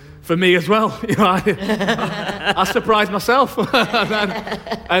unexpected for me as well. You know, I surprised myself.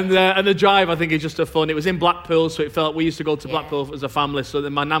 and the drive, I think, is just a fun. It was in Blackpool, so it felt we used to go to Blackpool as a family. So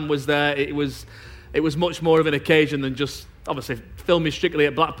then my nan was there. It was much more of an occasion than just, obviously, filming Strictly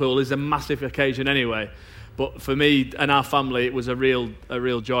at Blackpool is a massive occasion anyway. But for me and our family, it was a real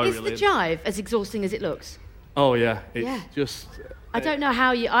joy. Is really. the jive as exhausting as it looks? Oh yeah, it's just. I don't know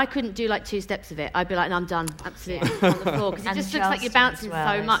how I couldn't do like 2 steps of it. I'd be like, no, I'm done, absolutely, on the floor. Because it just looks like you're bouncing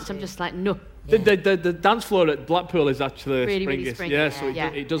so much. I'm just like, no. The dance floor at Blackpool is actually really springy. Yeah, so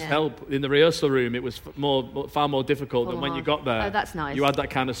it does help. In the rehearsal room, it was far more difficult than when you got there. Oh, that's nice. You had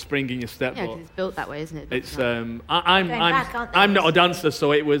that kind of spring in your step. Yeah, because it's built that way, isn't it? It's I'm not a dancer,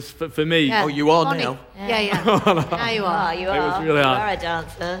 so it was for me. Yeah. Oh, you are Bonnie. now. Yeah. Now you are. You are. It was really hard. You are a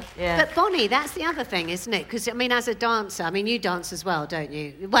dancer. Yeah. But Bonnie, that's the other thing, isn't it? Because, I mean, as a dancer, you dance as well, don't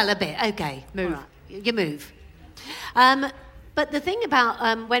you? Well, a bit. Okay. Move. Right. You move. But the thing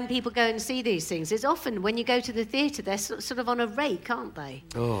about when people go and see these things is often when you go to the theatre, they're sort of on a rake, aren't they?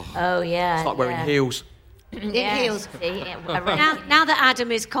 Oh, yeah. It's like wearing heels. In heels. See, Now that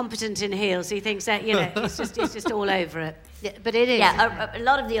Adam is competent in heels, he thinks that, it's just all over it. Yeah, but it is. Yeah, a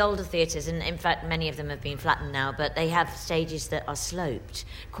lot of the older theatres, and in fact many of them have been flattened now, but they have stages that are sloped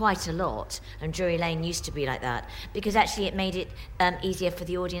quite a lot, and Drury Lane used to be like that, because actually it made it easier for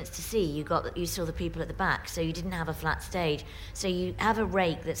the audience to see. You saw the people at the back, so you didn't have a flat stage. So you have a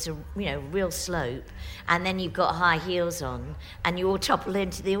rake that's a real slope, and then you've got high heels on, and you all topple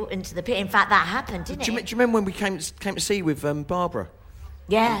into the pit. In fact, that happened, didn't it? Do you remember when we came to see you with Barbara?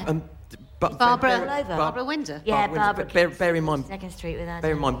 Yeah. Barbara Windsor. Yeah, Barbara. Bear in mind, 2nd Street with Adam.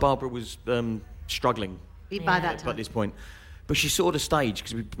 bear in mind, Barbara was struggling By that time. at this point, but she saw the stage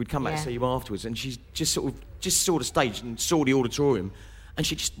because we'd come back to see you afterwards, and she just saw the stage and saw the auditorium, and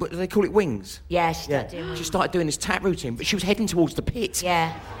she just, what do they call it, wings? Yeah, she started doing this tap routine, but she was heading towards the pit.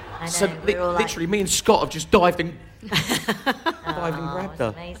 Yeah, I know. So literally, me and Scott have just dived and grabbed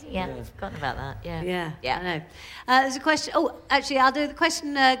her. Amazing. Yeah, I've forgotten about that. Yeah, I know. There's a question. Oh, actually, I'll do the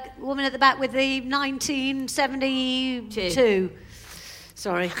question. Woman at the back with the 1972.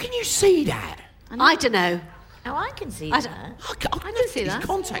 Sorry. How can you see that? I don't know. Oh, I can see that. I can see that. His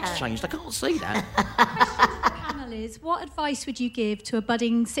contacts changed. I can't see that. Is what advice would you give to a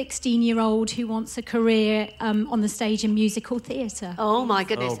budding 16-year-old who wants a career on the stage in musical theatre? Oh my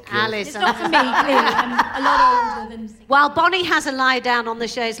goodness, Alice! It's not for me, clearly. I'm a lot older than. While Bonnie has a lie down on the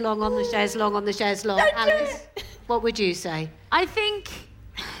chaise longue, Alice, what would you say? I think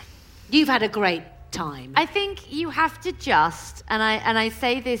you've had a great time. I think you have to just, and I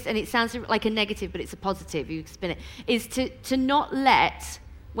say this, and it sounds like a negative, but it's a positive. You spin it. Is to not let.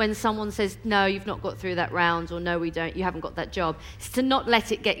 When someone says, no, you've not got through that round, or no, you haven't got that job, it's to not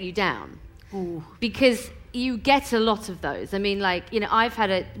let it get you down. Ooh. Because you get a lot of those. I mean,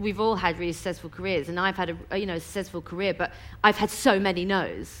 we've all had really successful careers, and I've had a successful career, but I've had so many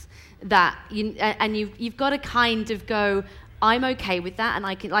no's that, you've got to kind of go, I'm okay with that, and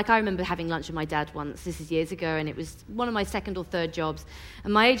I remember having lunch with my dad once, this is years ago, and it was one of my 2nd or 3rd jobs,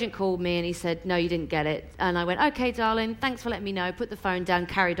 and my agent called me and he said, no, you didn't get it, and I went, okay, darling, thanks for letting me know, put the phone down,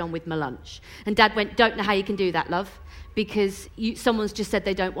 carried on with my lunch, and Dad went, don't know how you can do that, love, because someone's just said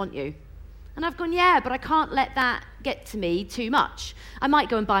they don't want you. And I've gone, yeah, but I can't let that get to me too much. I might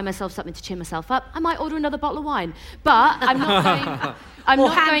go and buy myself something to cheer myself up. I might order another bottle of wine. But I'm not going,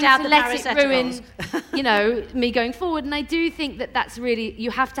 to let it ruin, me going forward. And I do think that's really, you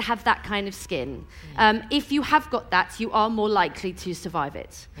have to have that kind of skin. If you have got that, you are more likely to survive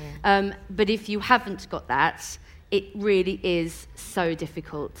it. But if you haven't got that, it really is so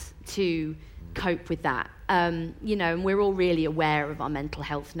difficult to cope with that. And we're all really aware of our mental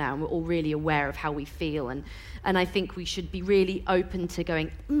health now, and we're all really aware of how we feel, and I think we should be really open to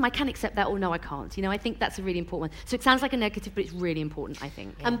going, I can accept that, or no, I can't. I think that's a really important one. So it sounds like a negative, but it's really important, I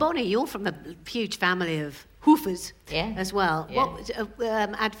think. And Bonnie, you're from a huge family of hoofers as well. Yeah. What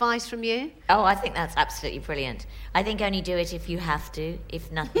advice from you? Oh, I think that's absolutely brilliant. I think only do it if you have to, if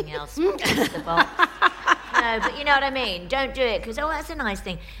nothing else fits the box. No, but you know what I mean? Don't do it because, that's a nice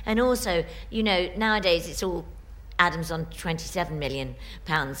thing. And also, nowadays it's all Adam's on £27 million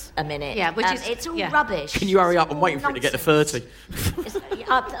a minute. Yeah, which is... It's all rubbish. Can you hurry up? I'm waiting for it to get to 30.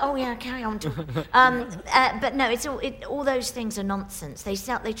 Carry on talking. But no, all those things are nonsense. They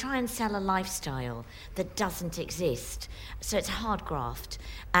try and sell a lifestyle that doesn't exist. So it's hard graft.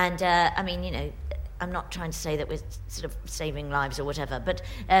 And, I'm not trying to say that we're sort of saving lives or whatever, but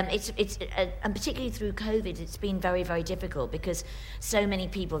it's and particularly through COVID, it's been very, very difficult because so many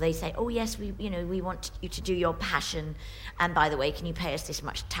people, they say, oh yes, we want you to do your passion, and by the way, can you pay us this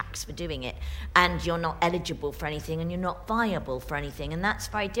much tax for doing it? And you're not eligible for anything, and you're not viable for anything, and that's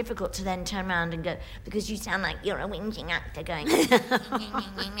very difficult to then turn around and go, because you sound like you're a whinging actor going.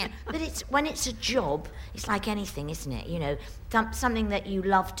 But when it's a job, it's like anything, isn't it? Something that you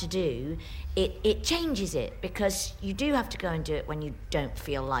love to do. It changes it, because you do have to go and do it when you don't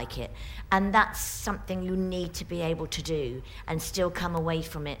feel like it, and that's something you need to be able to do and still come away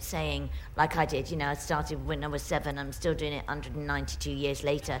from it saying, like I did, I started when I was 7, I'm still doing it 192 years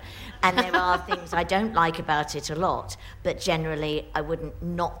later, and there are things I don't like about it a lot, but generally I wouldn't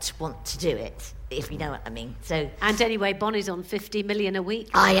not want to do it, if you know what I mean. So, and anyway, Bonnie's on 50 million a week.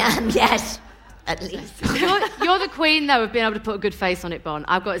 I am, yes. At least. You're the queen, though, of being able to put a good face on it, Bon.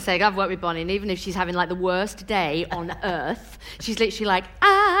 I've got to say, I've worked with Bonnie, and even if she's having, the worst day on earth, she's literally like,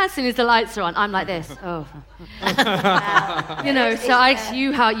 as soon as the lights are on, I'm like this. Oh.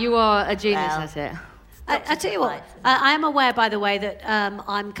 You are a genius at it. I tell you what, I am aware, by the way, that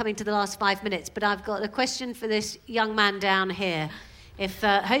I'm coming to the last 5 minutes, but I've got a question for this young man down here. If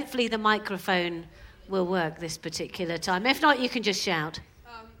hopefully the microphone will work this particular time. If not, you can just shout.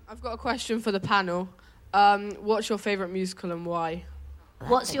 I've got a question for the panel. What's your favourite musical and why?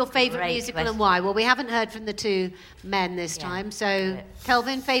 What's your favourite musical and why? Well, we haven't heard from the two men this time. So,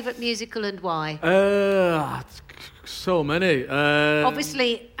 Kelvin, favourite musical and why? So many.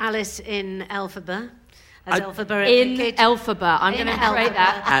 Obviously, Alice in Elphaba. Elphaba in Elphaba. I'm going to create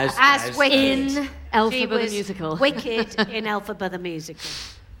that. As Wicked. In Elphaba the musical. Wicked in Elphaba the musical.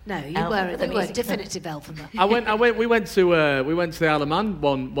 No, you were definitive Elphaba. We went to the Isle of Man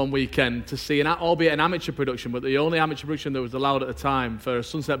one weekend to see albeit an amateur production, but the only amateur production that was allowed at the time for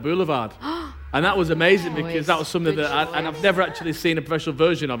Sunset Boulevard, and that was amazing because that was something that I've never actually seen a professional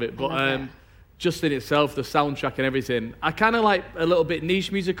version of it, but just in itself, the soundtrack and everything. I kind of like a little bit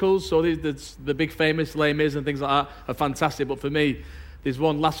niche musicals, so the big famous Les Mis and things like that are fantastic. But for me, there's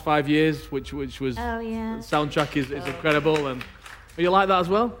one Last 5 Years, which was the soundtrack is incredible and. You like that as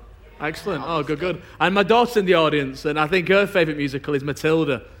well? Excellent. Oh, good. And my daughter's in the audience, and I think her favourite musical is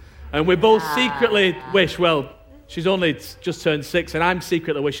Matilda. And we both secretly wish, she's only just turned 6, and I'm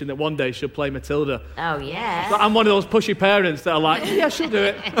secretly wishing that one day she'll play Matilda. Oh, yeah. So I'm one of those pushy parents that are like, yeah, she'll do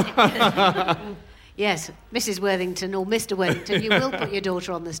it. Yes, Mrs. Worthington or Mr. Worthington, you will put your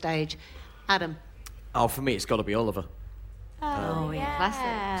daughter on the stage. Adam? Oh, for me, it's got to be Oliver. Oh, yeah.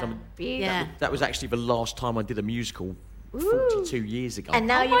 Classic. That was actually the last time I did a musical 42 years ago. And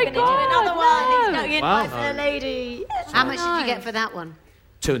now you're going to do another one. He's not in My Fair Lady. How much did you get for that one?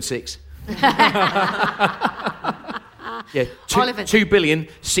 2 and 6. Yeah, 2 billion,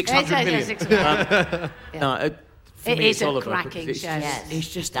 600 million. It is a cracking show. It's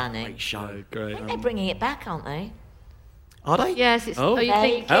just a great show. Great. I think they're bringing it back, aren't they? Are they? Yes. It's, you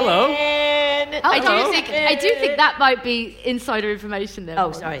think? Hello. I do think that might be insider information there.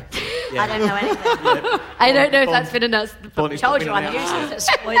 Oh, sorry. I don't know anything. I don't know if that's been announced. I told you I'm useless at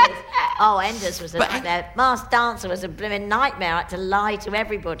spoilers. Oh, Enders was a nightmare. Masked Dancer was a blooming nightmare. I had to lie to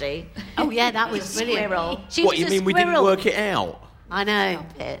everybody. Oh, yeah, that was brilliant. What, you mean we didn't work it out? I know.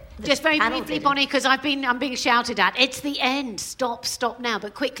 Just very briefly, Bonnie, because I'm being shouted at. It's the end. Stop now.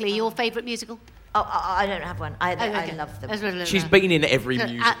 But quickly, your favourite musical? Oh, I don't have one. I love them. She's been in every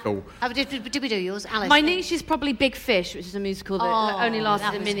musical. Did we do yours, Alice? My niche is probably Big Fish, which is a musical that only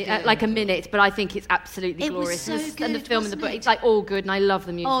lasted a minute, but I think it's absolutely glorious. Was so good, and the film and the book, it's all good, and I love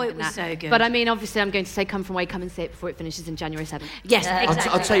the music. Oh, it was so good. But I mean, obviously, I'm going to say Come From Away, Come and See It before it finishes in January 7th. Yes,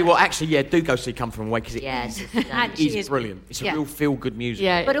 exactly. I'll tell you what, actually, do go see Come From Away because it is brilliant. It's a real feel-good music.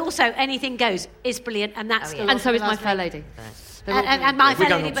 Yeah. But also, Anything Goes is brilliant, and that's and so is My Fair Lady. And My Fair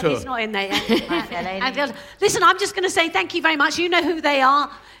Lady, but he's not in there yet. And the others. Listen, I'm just going to say thank you very much. You know who they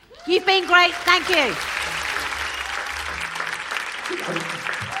are. You've been great. Thank you.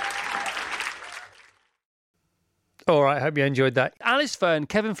 All right, hope you enjoyed that. Alice Fearne,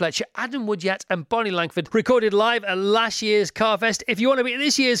 Kevin Fletcher, Adam Woodyatt and Bonnie Langford recorded live at last year's Carfest. If you want to be at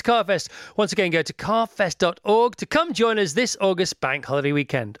this year's Carfest, once again, go to carfest.org to come join us this August bank holiday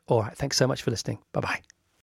weekend. All right, thanks so much for listening. Bye-bye.